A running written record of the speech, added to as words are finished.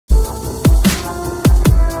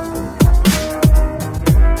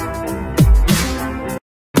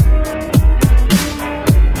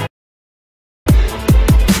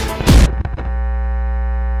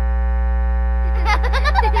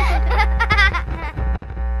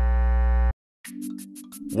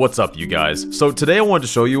What's up, you guys? So today I wanted to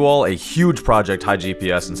show you all a huge project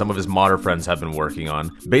HiGPS and some of his modder friends have been working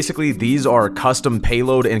on. Basically, these are custom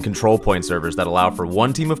payload and control point servers that allow for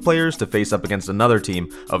one team of players to face up against another team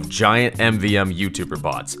of giant MVM YouTuber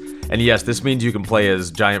bots. And yes, this means you can play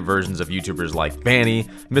as giant versions of YouTubers like Banny,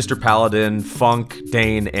 Mr. Paladin, Funk,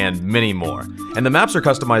 Dane, and many more. And the maps are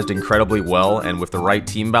customized incredibly well, and with the right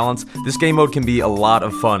team balance, this game mode can be a lot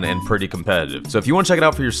of fun and pretty competitive. So if you want to check it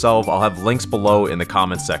out for yourself, I'll have links below in the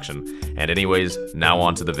comments section. And anyways, now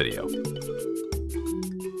on to the video.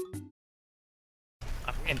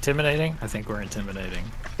 Intimidating? I think we're intimidating.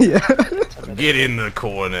 Yeah. Get in the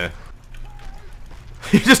corner.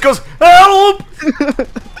 He just goes, HELP!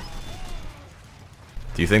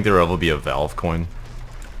 Do you think there will be a Valve coin? Do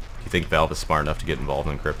you think Valve is smart enough to get involved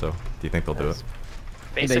in crypto? Do you think they'll do it?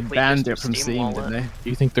 They banned it from Steam, didn't they? Do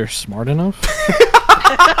you think they're smart enough?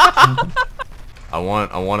 I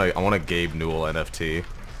want a Gabe Newell NFT.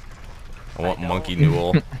 I want Monkey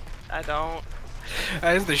Newell. I don't.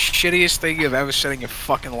 That is the shittiest thing you've ever said in your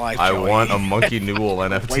fucking life, I Joey. want a Monkey Newell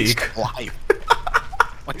NFT. Waste of life.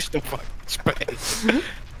 Waste of fucking space. Then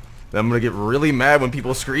I'm gonna get really mad when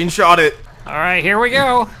people screenshot it. Alright, here we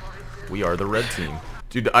go. We are the red team.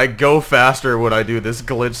 Dude, I go faster when I do this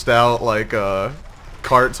glitched out, like,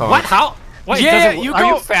 cart song. What? How? Wait, Yeah, are you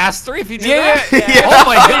you faster if you do Yeah, that? yeah. Oh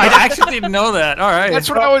my god, I actually didn't know that. Alright. That's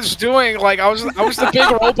what I was doing. Like I was the big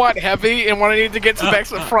robot heavy, and when I needed to get back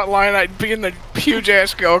to the front line, I'd be in the huge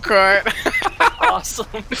ass go-kart. Awesome.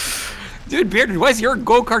 Dude, Bearded, why is your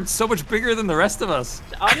go-kart so much bigger than the rest of us?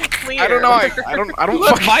 Unclear. I don't know. I don't. Look,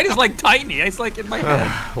 Fucking... mine is like tiny. It's like in my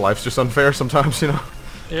head. Life's just unfair sometimes, you know?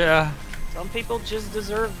 Yeah. Some people just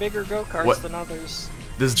deserve bigger go-karts What? than others.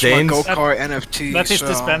 Does It's my Dane's, go-kart NFT. That's his so...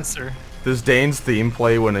 dispenser. does Dane's theme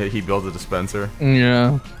play when he builds a dispenser?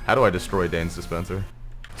 Yeah. How do I destroy Dane's dispenser?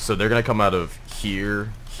 So they're gonna come out of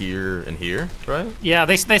here, here, and here, right? Yeah,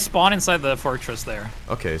 they spawn inside the fortress there.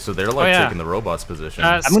 Okay, so they're like yeah. taking the robot's position.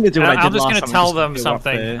 I'm gonna do what I did I'm just last gonna time, tell just them do up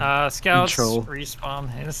something. the Scouts control.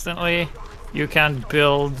 respawn instantly. You can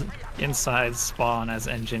build inside spawn as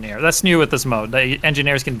engineer. That's new with this mode. The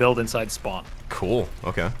engineers can build inside spawn. Cool,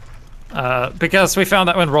 okay. Because we found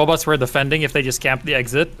that when robots were defending, if they just camped the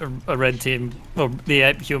exit, a red team, well,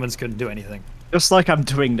 the humans couldn't do anything. Just like I'm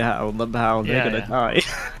doing now, they're Yeah, gonna die.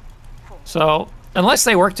 So, unless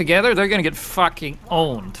they work together, they're gonna get fucking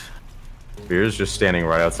owned. Beer's just standing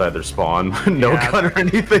right outside their spawn, no gun or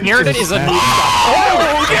anything. Bearded is a noob.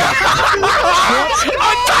 Oh yeah!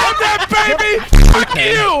 I timed that, baby! Fuck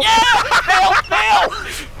you!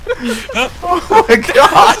 Oh my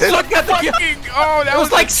god! Look at the Fucking, oh, that It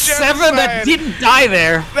was like a 7 that genocide. didn't die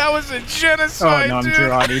there. That was a Oh genocide, no, I'm dude.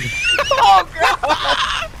 Gerardied. Oh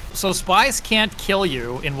god! So spies can't kill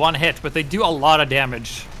you in one hit, but they do a lot of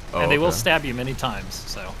damage. Oh, And they will okay. stab you many times,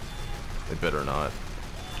 so. They better not.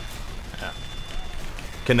 Yeah.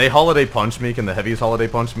 Can they holiday punch me? Can the heavies holiday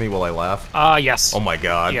punch me while I laugh? Yes. Oh my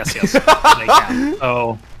god. Yes, yes. They can.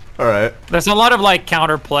 So, Alright. there's a lot of like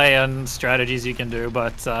counterplay and strategies you can do,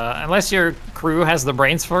 but unless your crew has the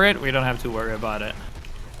brains for it, we don't have to worry about it.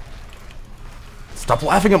 Stop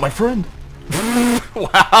laughing at my friend!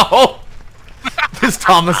 Wow! This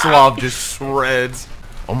Tomislav just shreds.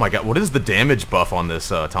 Oh my god, what is the damage buff on this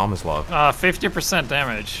Tomislav? 50%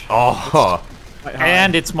 damage. Oh,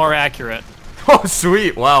 And it's more accurate. oh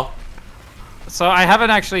sweet, wow. So I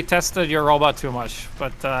haven't actually tested your robot too much,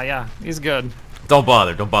 but yeah, he's good. Don't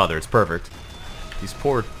bother, it's perfect. These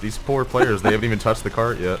poor players, they haven't even touched the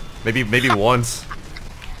cart yet. Maybe once.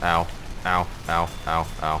 Ow, ow, ow, ow,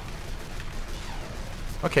 ow.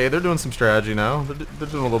 Okay, they're doing some strategy now. They're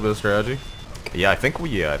doing a little bit of strategy. Yeah, I think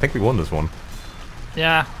we won this one.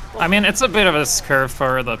 Yeah, I mean, it's a bit of a curve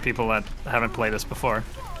for the people that haven't played this before.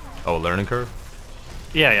 Oh, learning curve?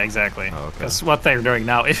 Yeah, exactly. Oh, okay. Because what they're doing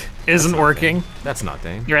now isn't working. That's not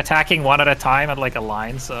Dane. You're attacking one at a time at like a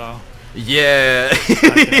line, so... Yeah,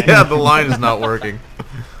 yeah, the line is not working.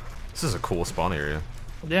 This is a cool spawn area.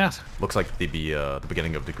 Yeah. Looks like the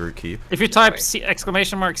beginning of the Groot Keep. If you type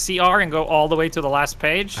 !CR and go all the way to the last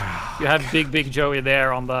page, you have Big Joey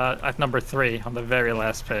there on at number 3 on the very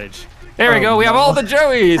last page. There we go. We have all the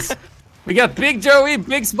Joeys. We got Big Joey,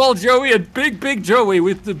 Big Small Joey, and Big Joey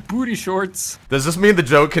with the booty shorts. Does this mean the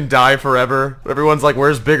joke can die forever? Everyone's like,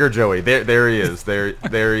 "Where's Bigger Joey?" There he is. There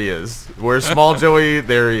he is. Where's Small Joey?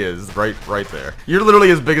 There he is. Right there. You're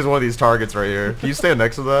literally as big as one of these targets right here. Can you stand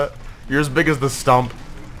next to that? You're as big as the stump.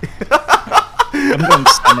 I'm going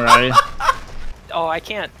samurai. Oh, I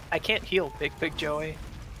can't heal Big Joey.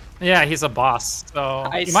 Yeah, he's a boss. So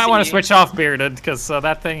I you might want to see. switch off Bearded because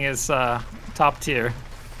that thing is top tier.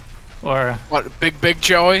 Or What, Big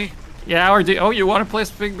Joey? Yeah, or oh, you want to play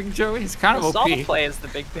as Big Joey? He's kind of Well, OP. Zal play as the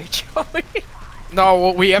Big Joey. No,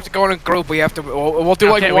 well, we have to go in a group. We have to. We'll do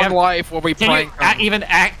like Okay, one life where we Can prank. you even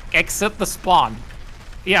exit the spawn?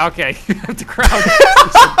 Yeah, okay. You have to crowd.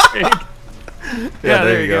 Yeah,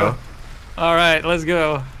 there you go. All right, let's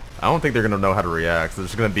go. I don't think they're gonna know how to react.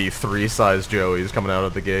 There's gonna be 3 size Joeys coming out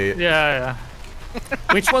of the gate. Yeah.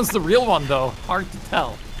 Which one's the real one, though? Hard to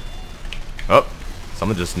tell. Oh,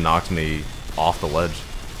 someone just knocked me off the ledge.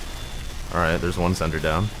 Alright, there's one center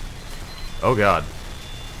down. Oh god.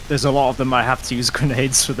 There's a lot of them. I have to use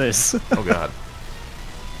grenades for this. Oh god.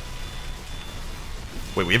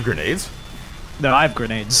 Wait, we have grenades? No, I have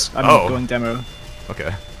grenades. I'm Oh. going demo.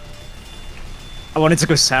 Okay. I wanted to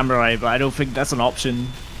go samurai, but I don't think that's an option.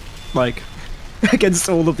 Like, against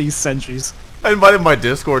all of these sentries. I invited my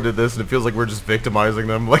Discord to this, and it feels like we're just victimizing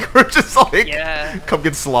them. Like, we're just like, Yeah. come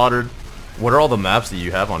get slaughtered. What are all the maps that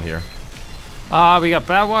you have on here? We got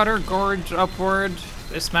Badwater, Gorge, Upward,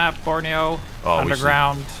 this map, Borneo, Oh,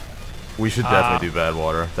 Underground. We should definitely do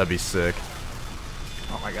Badwater. That'd be sick.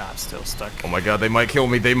 Oh my god, I'm still stuck. Oh my god, they might kill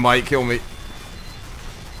me. They might kill me.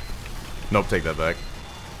 Nope, take that back.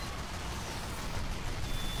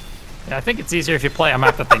 Yeah, I think it's easier if you play a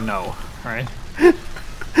map that they know, right?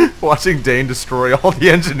 Watching Dane destroy all the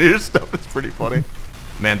engineer stuff is pretty funny.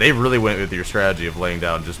 Man, they really went with your strategy of laying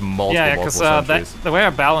down just multiple sentries. the way I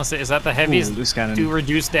balance it is that the heavies loose cannon. do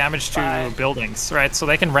reduce damage to buildings, right? So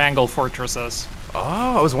they can wrangle fortresses.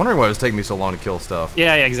 Oh, I was wondering why it was taking me so long to kill stuff.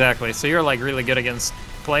 Yeah, exactly. So you're like really good against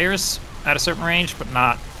players at a certain range, but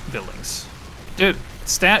not buildings. Dude,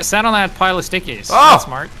 stand on that pile of stickies. Oh! That's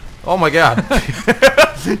smart. Oh my god.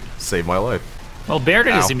 Saved my life. Well,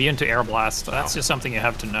 Bearded is Ow. immune to air blast. That's just something you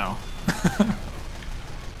have to know.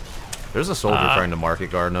 There's a soldier trying to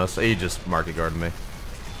market garden us. He just market garden me.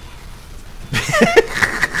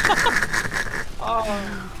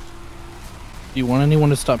 Do you want anyone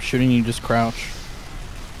to stop shooting? You just crouch.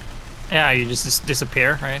 Yeah, you just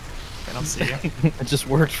disappear, right? I don't see you. It just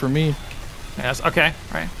works for me. Yes. Okay.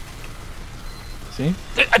 Right. See?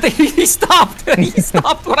 I think he stopped. He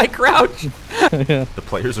stopped when I crouched. Yeah. The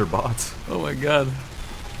players are bots. Oh my god.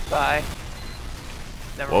 Bye.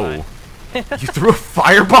 Never Whoa. mind. You threw a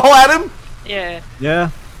fireball at him? Yeah, Yeah.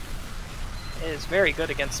 it is very good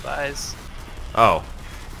against spies. Oh.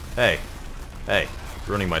 Hey. Hey.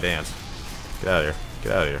 Ruining my dance. Get out of here.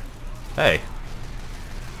 Get out of here. Hey.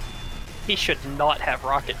 He should not have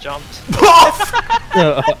rocket jumped.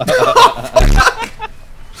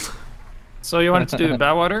 So you wanted to do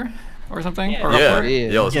Badwater or something? Yeah. Or Yeah. Upward?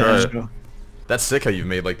 Yeah, let's Yeah, try let's it. go. That's sick how you've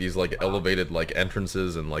made like these like elevated like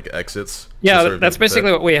entrances and like exits. to Yeah, serve that's different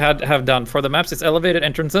basically pit. what we have done for the maps. It's elevated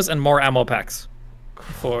entrances and more ammo packs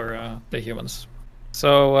for the humans.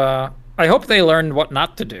 So I hope they learned what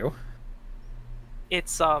not to do.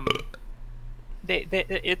 It's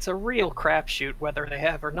it's a real crapshoot whether they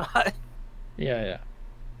have or not. Yeah.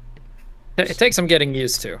 It takes some getting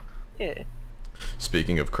used to. Yeah.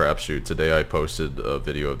 Speaking of crapshoot, today I posted a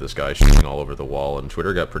video of this guy shooting all over the wall, and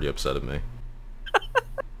Twitter got pretty upset at me.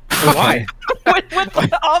 Why? with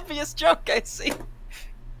the obvious joke I see.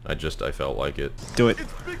 I felt like it. Do it.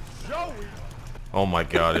 Oh my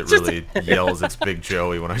god, it really yells it's Big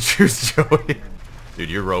Joey when I choose Joey. Dude,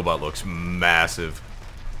 your robot looks massive.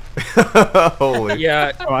 Holy.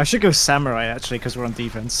 Yeah, Oh, I should go samurai actually, because we're on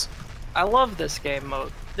defense. I love this game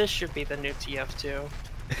mode. This should be the new TF2.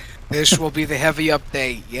 This will be the heavy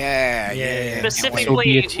update. Yeah. Specifically, It will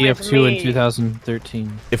be a with TF2 me- in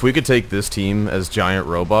 2013. If we could take this team as giant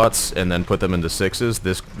robots and then put them into sixes,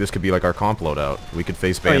 this could be like our comp loadout. We could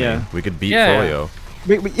face Bammy. yeah. We could beat Yeah. Froyo.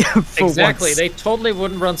 For exactly. once. They totally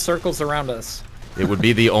wouldn't run circles around us. It would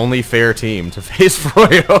be the only fair team to face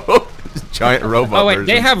Froyo. Giant robot Oh wait,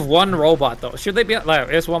 version. they have one robot though. Should they be? Like,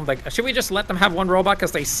 there's one. Like, should we just let them have one robot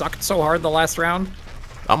because they sucked so hard the last round?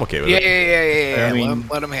 I'm okay with Yeah. it. I mean-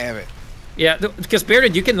 Let him have it. Yeah, because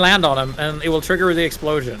Bearded, you can land on him and it will trigger the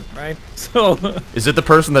explosion, right? So. Is it the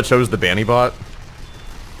person that chose the Banny bot?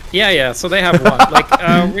 Yeah. So they have one.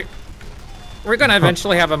 Like, we're gonna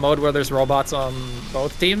eventually have a mode where there's robots on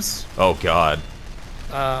both teams. Oh god.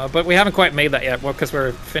 But we haven't quite made that yet, well, because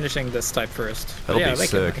we're finishing this type first. But That'll yeah, be they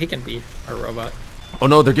sick. he can be a robot. Oh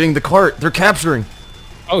no, they're getting the cart. They're capturing.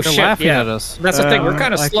 Oh They're shit! laughing Yeah, at us. that's the thing. We're Uh,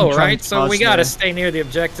 kind of I can slow, try and right? So we charge gotta there. stay near the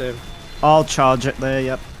objective. I'll charge it there,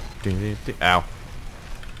 yep. Ow.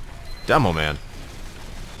 Demo man.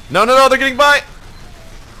 No, they're getting by.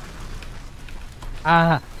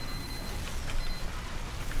 Ah.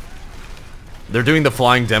 They're doing the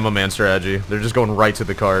flying demo man strategy. They're just going right to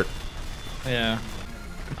the cart. Yeah.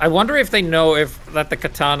 I wonder if they know that the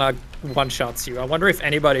katana one-shots you. I wonder if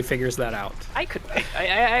anybody figures that out. I could.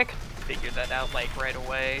 I figure that out like right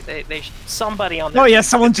away. Somebody on their Oh yeah, team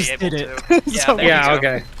someone should be just did able it. to. Yeah, So- there you Yeah, go.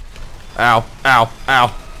 okay. Ow, ow,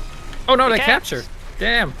 ow. Oh no, they Cats. captured.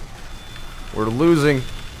 Damn. We're losing.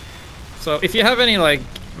 So if you have any like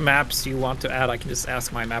maps you want to add, I can just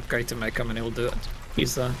ask my map guy to make them and he'll do it.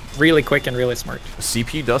 He's really quick and really smart.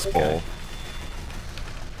 CP Dust Bowl.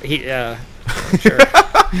 He sure.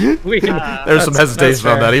 We can. There's some hesitation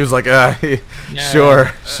on that. He was like,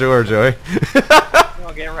 sure, Joey.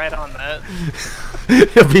 I'll get right on that.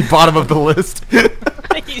 He'll be bottom of the list.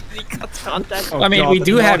 he cuts contact. I mean, we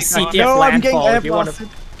do have CTF No, I'm getting landfall if you want to.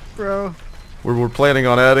 airblasted, bro. We're planning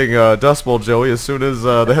on adding Dust Bowl, Joey, as soon as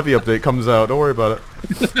the heavy update comes out. Don't worry about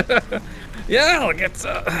it. Yeah, I'll get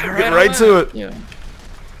Get right to it. Yeah.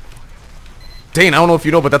 Dane, I don't know if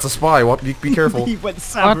you know, but that's a spy. Be careful. He went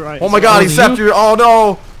samurai. Oh my god, he Was sapped you? your. Oh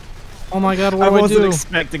no! Oh my god, I what do I wasn't do?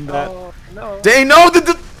 expecting that. Oh no. Dane, no!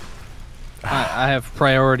 I have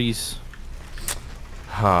priorities.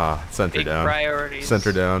 Center Big down. priorities.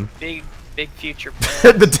 Center down. Big future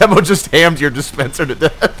plans. The demo just hammed your dispenser to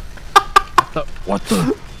death. What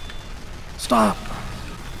the? Stop!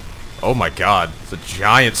 Oh my god, it's a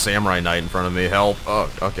giant samurai knight in front of me. Help. Oh,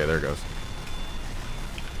 okay, there it goes.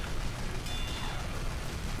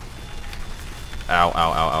 Ow, ow, ow,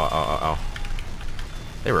 ow, ow, ow, ow.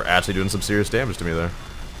 They were actually doing some serious damage to me there.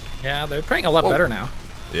 Yeah, they're playing a lot better now.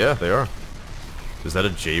 Yeah, they are. Is that a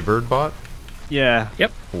Jaybird bot? Yeah.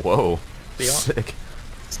 Yep. Whoa. They are. Sick.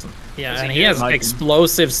 Yeah, Does and he he do? has Sniping.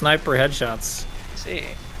 explosive sniper headshots. See.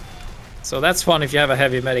 So that's fun if you have a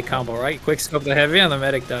heavy medic combo, right? Quick scope the heavy and the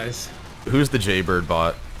medic dies. Who's the Jaybird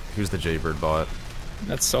bot? Who's the Jaybird bot?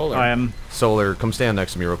 That's solar. I am. Solar, come stand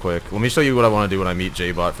next to me real quick. Let me show you what I want to do when I meet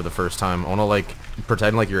J-Bot for the first time. I want to, like,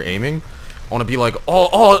 pretend like you're aiming. I want to be like,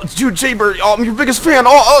 oh, dude, Jaybird, oh, I'm your biggest fan.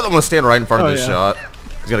 I'm going to stand right in front of Oh, this yeah. shot.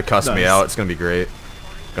 He's going to cuss me Nice. out. It's going to be great.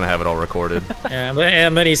 Going to have it all recorded. Yeah,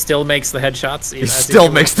 and then he still makes the headshots. He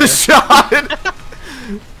still makes the shot.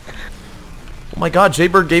 Oh my god,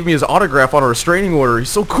 Jaybird gave me his autograph on a restraining order. He's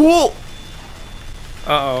so cool.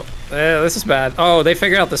 Uh-oh. This is bad. Oh, they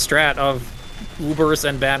figured out the strat of Ubers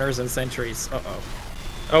and banners and sentries. Uh-oh.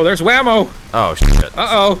 Oh, there's Whammo! Oh, shit.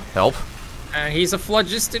 Uh-oh. Help. And he's a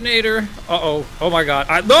phlogistonator. Uh-oh. Oh my god.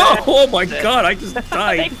 No! Oh my god, I just They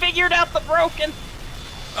died. figured out the broken.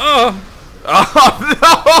 Oh!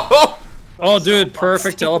 Oh, no! Oh, dude,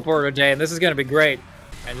 perfect teleporter, Dane. This is gonna be great.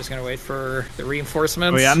 I'm just gonna wait for the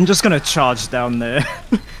reinforcements. Oh yeah, I'm just gonna charge down there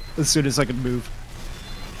as soon as I can move.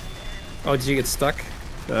 Oh, did you get stuck?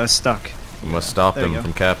 Stuck. We must stop There you them go.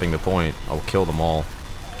 from capping the point. I'll kill them all.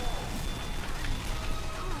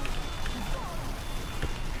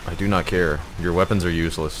 I do not care. Your weapons are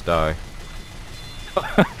useless. Die.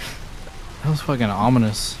 That was fucking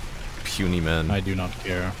ominous. Puny men. I do not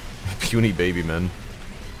care. Puny baby men.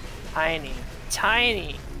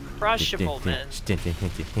 Tiny, crushable men.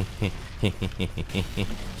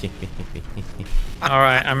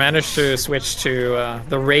 Alright, I managed to switch to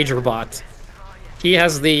the Rager bot. He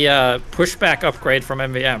has the pushback upgrade from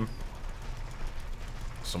MVM,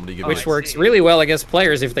 Somebody give which I works see. really well against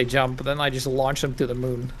players if they jump, but then I just launch them to the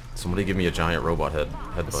moon. Somebody give me a giant robot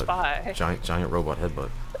headbutt. Spy. Giant robot headbutt.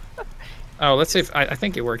 Oh, let's see if I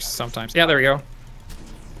think it works sometimes. Yeah, there we go.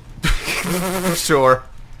 Sure.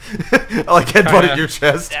 I like headbutted Kinda. your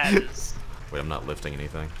chest. That is. Wait, I'm not lifting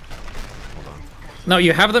anything. Hold on. No,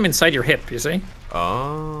 you have them inside your hip, you see?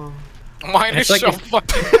 Oh. Mine It's is like so if-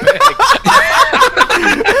 fucking big.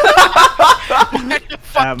 Mine is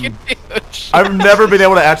fucking huge. I've never been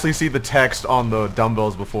able to actually see the text on the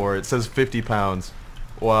dumbbells before. It says 50 pounds.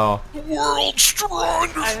 Wow. World's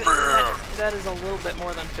strongest man. That is a little bit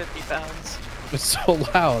more than 50 pounds. It's so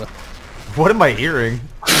loud. What am I hearing?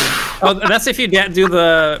 Oh, that's if you do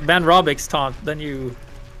the Ben Robics taunt, then you...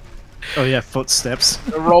 Oh yeah, footsteps.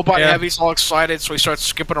 The robot Yeah. heavy's all excited, so he starts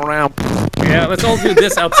skipping around. Yeah, let's all do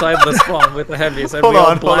this outside the spawn with the heavies, and Hold we all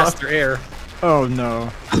on, hold blast their air. Oh no.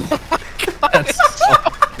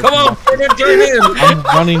 Come on, join in! I'm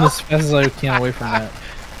running as fast as I can away from that.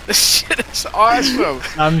 This shit is awesome.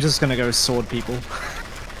 I'm just gonna go sword people.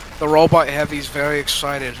 The robot heavy's very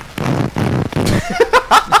excited.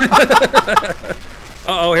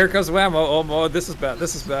 Uh-oh, here comes Whammo. Oh, no, this is bad,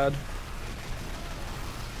 this is bad.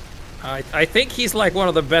 I think he's like one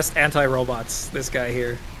of the best anti-robots, this guy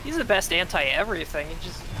here. He's the best anti-everything. He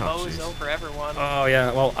just Oh, mows jeez. over everyone. Oh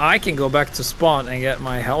yeah, well I can go back to spawn and get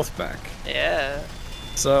my health back. Yeah.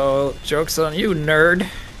 So, joke's on you, nerd.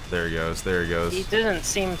 There he goes. There he He goes. didn't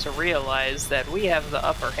seem to realize that we have the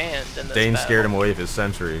upper hand in this Dane battle. scared him away with his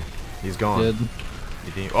sentry. He's gone.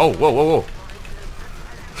 Did. Oh, whoa, whoa,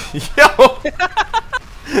 whoa.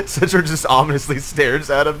 Yo! Sentry just ominously stares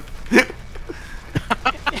at him.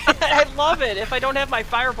 I love it. If I don't have my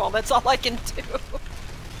fireball, that's all I can do.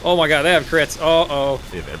 Oh my god, they have crits. Uh-oh.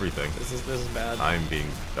 They have everything. This is bad. I'm being...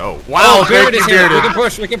 Oh, wow! Oh, Beard thank is you, here.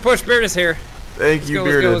 Bearded. We can push. Beard is here. Thank you,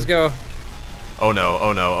 Bearded. Let's go. Oh no,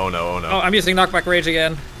 oh no, oh no, oh no. Oh, I'm using knockback rage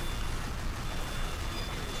again.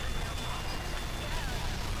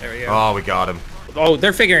 There we go. Oh, we got him. Oh,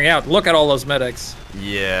 they're figuring out. Look at all those medics.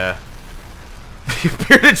 Yeah.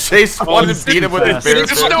 Bearded chased one and beat him with his bear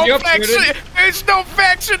There's no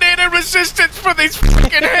vaccinated resistance for these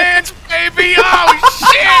freaking hands, baby! Oh,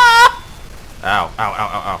 shit! Ow, ow, ow,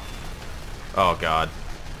 ow, ow. Oh, God.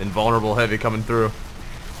 Invulnerable heavy coming through.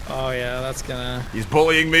 Oh, yeah, that's gonna... He's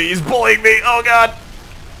bullying me, he's bullying me! Oh, God!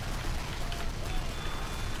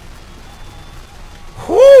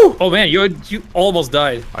 Whoo! Oh, man, you almost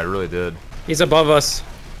died. I really did. He's above us.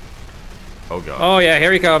 Oh, God. Oh, yeah,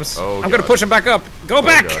 here he comes. Oh, I'm gonna God. push him back up. Go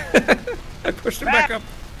back! God. I pushed him back up.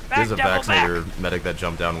 There's a double vaccinator medic that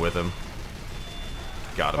jumped down with him.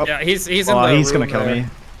 Got him. Yeah, he's in Oh, the he's gonna room kill there. me.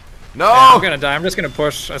 No! Yeah, I'm gonna die. I'm just gonna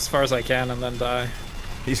push as far as I can and then die.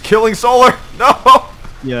 He's killing Solar! No!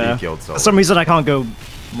 Yeah. He killed Solar. For some reason, I can't go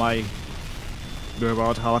my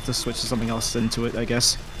robot. I'll have to switch to something else into it, I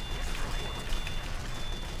guess.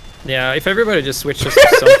 Yeah, if everybody just switches to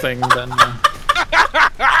something, then...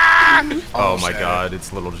 Oh my God,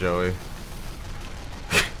 it's little Joey.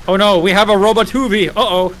 Oh no, we have a robot Hoovy.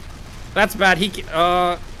 Uh-oh. That's bad.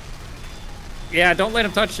 Yeah, don't let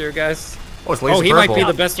him touch you, guys. Oh, it's lazy Oh, he purple. might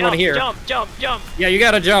be the best one here. Jump, jump, jump. Yeah, you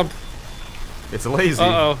gotta jump. It's lazy.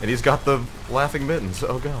 Uh-oh. And he's got the laughing mittens.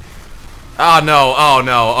 Oh, God. Oh, no. Oh,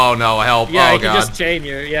 no. Oh, no. Help. Yeah, Oh, he can God. just chain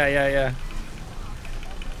you. Yeah.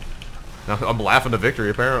 I'm laughing to victory,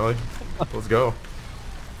 apparently. Let's go.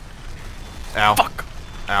 Ow. Fuck.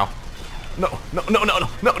 Ow. No,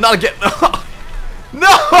 not again.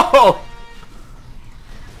 No!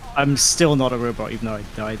 I'm still not a robot, even though I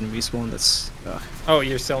died and respawned. That's Oh,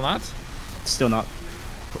 you're still not? still not.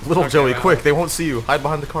 Little Joey, well. quick. They won't see you. Hide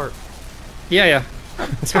behind the cart. Yeah.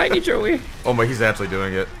 Tiny Joey. Oh, my, he's actually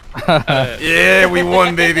doing it. Yeah, we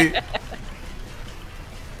won, baby.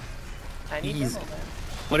 I need Easy. double that.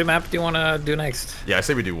 What map do you want to do next? Yeah, I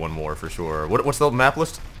say we do one more for sure. What's the map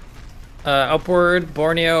list? Upward,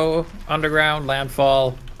 Borneo, Underground,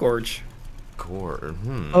 Landfall, Gorge. Core.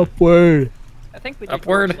 Upward. I think we did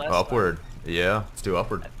Upward? Gorge last time. Upward. Yeah, let's do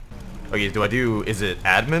upward. Okay, is it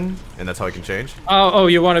admin? And that's how I can change? Oh,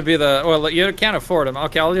 you want to be the... Well, you can't afford them.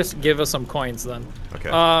 Okay, I'll just give us some coins then. Okay.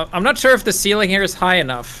 I'm not sure if the ceiling here is high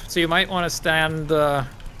enough, so you might want to stand a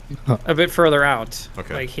bit further out.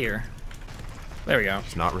 Okay. Like here. There we go.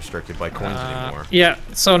 It's not restricted by coins anymore. Yeah,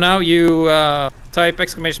 so now you type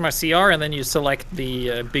 !CR and then you select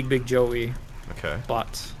the Big Joey Okay.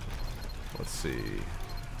 bot. Let's see.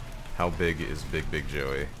 How big is Big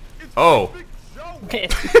Joey? Oh!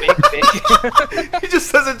 It's big. He just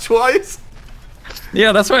says it twice!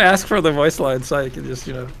 Yeah, that's why I asked for the voice line, so I can just,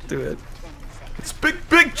 do it. It's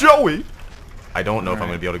Big Joey! I don't know if I'm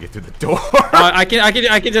gonna be able to get through the door. I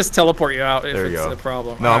can just teleport you out if There you it's go. a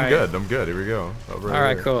problem. No, Alright. I'm good. Here we go. Over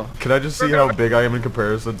Alright, here. cool. Can I just see how big I am in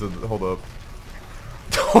comparison to... Hold up.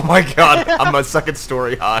 Oh my God, I'm a second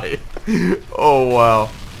story high. Oh wow.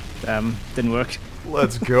 Didn't work.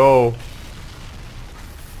 Let's go.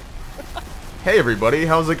 Hey everybody,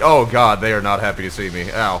 how's it? Oh God, they are not happy to see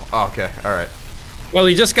me. Ow. Oh, okay, alright. Well,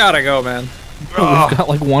 you just gotta go, man. We've got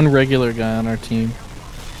like one regular guy on our team.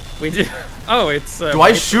 We do. Oh, it's. Do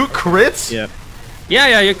I shoot crits? Yeah.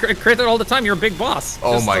 Yeah, you crit it all the time. You're a big boss.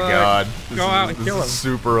 Oh Just, my God. Go out and kill This him. is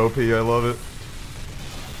super OP, I love it.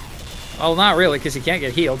 Well, not really, because you can't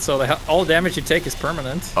get healed. So all damage you take is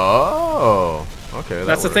permanent. Oh. Okay,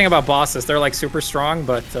 That's the thing about bosses. They're like super strong,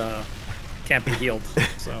 but can't be healed.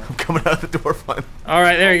 So. I'm coming out the door fine. All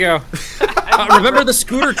right, there you go. Remember the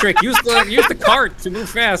scooter trick. Use the cart to move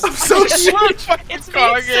fast. So cheap! It's me,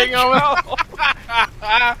 Car gang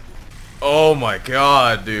Central. Oh my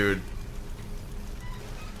God, dude.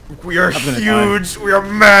 We are gonna huge. We are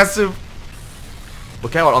massive.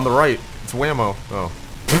 Look out on the right. It's whammo. Oh.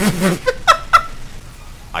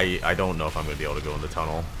 I don't know if I'm gonna be able to go in the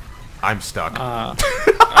tunnel. I'm stuck.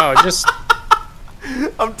 Oh, just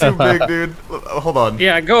I'm too big, dude. Hold on.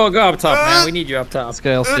 yeah, go up top, man. We need you up top. This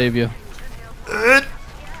guy will save you.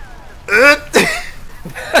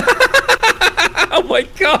 Oh my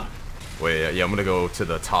God. Wait, yeah, I'm gonna go to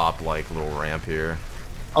the top, like, little ramp here.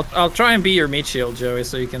 I'll try and be your meat shield, Joey,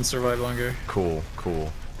 so you can survive longer. Cool.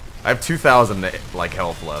 I have 2,000 like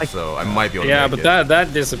health left, so I might be able to Yeah, make but it.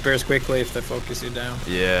 that disappears quickly if they focus you down.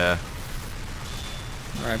 Yeah.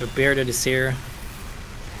 Alright, but Bearded is here.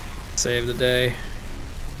 Save the day.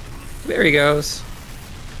 There he goes.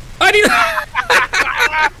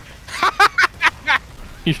 I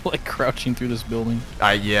need. You're like crouching through this building.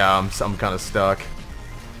 Yeah, I'm kind of stuck.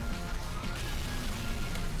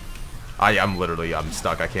 I'm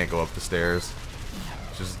stuck. I can't go up the stairs.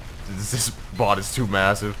 Just this bot is too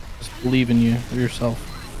massive. Just believe in yourself.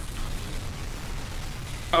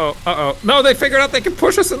 Oh, uh-oh. No, they figured out they can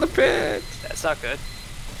push us in the pit. That's not good.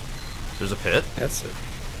 There's a pit? That's it.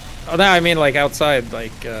 Oh, no, I mean like outside,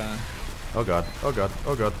 like. Oh god. Oh god.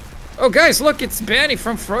 Oh god. Oh, guys, look, it's Benny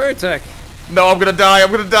from Froyotech. No, I'm gonna die.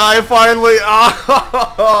 I'm gonna die finally.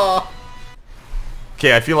 Ah!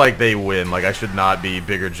 Okay, I feel like they win. Like I should not be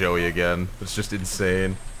bigger Joey again. It's just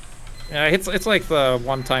insane. Yeah, it's like the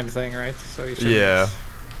one-time thing, right? So you should. Yeah.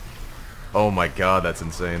 Oh my god, that's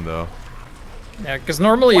insane though. Yeah, because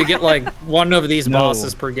normally you get like one of these No.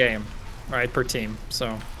 bosses per game, right? Per team.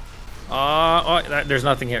 So. There's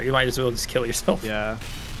nothing here. You might as well just kill yourself. Yeah.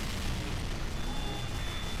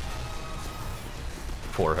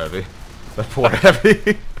 Poor Heavy. That poor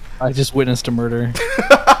Heavy. I just witnessed a murder.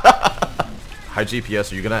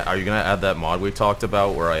 HiGPS, are you gonna add that mod we talked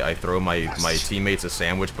about where I throw my teammates a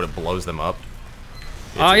sandwich but it blows them up?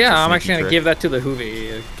 Oh It's yeah, a I'm sneaky actually gonna trick. give that to the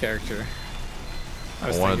Hoovy character. I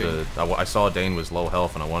was thinking. I saw Dane was low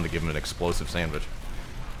health and I wanted to give him an explosive sandwich.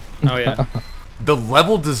 Oh yeah. The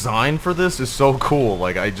level design for this is so cool.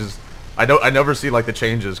 Like I never see like the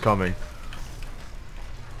changes coming.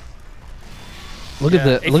 Look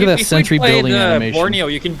at If that we sentry played, building animation. Borneo,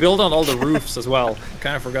 you can build on all the roofs as well. I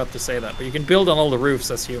kind of forgot to say that, but you can build on all the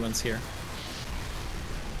roofs as humans here.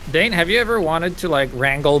 Dane, have you ever wanted to like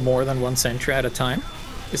wrangle more than one sentry at a time?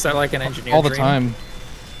 Is that like an engineer All the dream? time.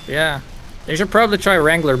 Yeah. You should probably try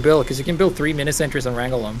Wrangler build because you can build 3 mini sentries and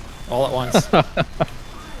wrangle them all at once.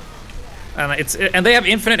 And they have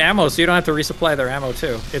infinite ammo, so you don't have to resupply their ammo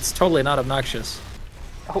too. It's totally not obnoxious.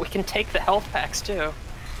 Oh, we can take the health packs too.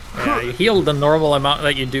 Yeah, you heal the normal amount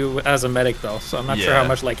that you do as a medic though, so I'm not sure how Yeah.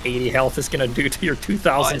 much like 80 health is gonna do to your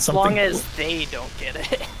 2,000 As something. long as they don't get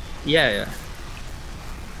it. Yeah.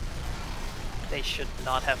 They should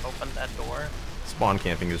not have opened that door. Spawn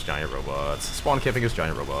camping is giant robots. Spawn camping is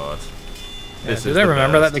giant robots. This Do is they the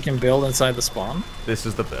remember best. that they can build inside the spawn? This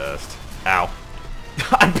is the best. Ow.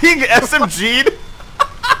 I'm being SMG'd!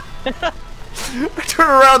 I turn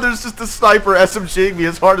around, there's just a sniper SMGing me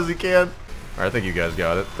as hard as he can. Alright, I think you guys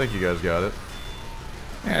got it.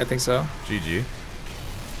 Yeah, I think so. GG.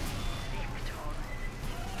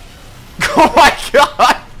 Oh my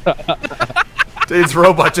god! Dane's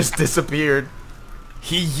robot just disappeared.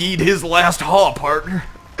 He yeet his last haw, partner.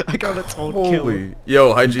 I got a total kill. Holy.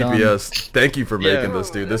 Yo, done. HiGPS. Thank you for making Yeah. this,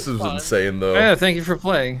 dude. This is Fun. insane, though. Yeah, thank you for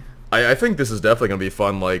playing. I think this is definitely gonna be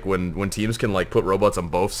fun. Like when teams can like put robots on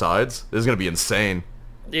both sides. This is gonna be insane.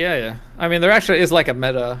 Yeah. I mean, there actually is like a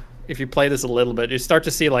meta. If you play this a little bit, you start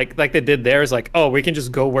to see like they did there is like, oh, we can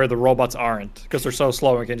just go where the robots aren't because they're so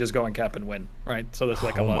slow. We can just go and cap and win, right? So there's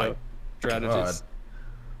like a Oh lot my of strategies. God.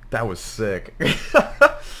 That was sick.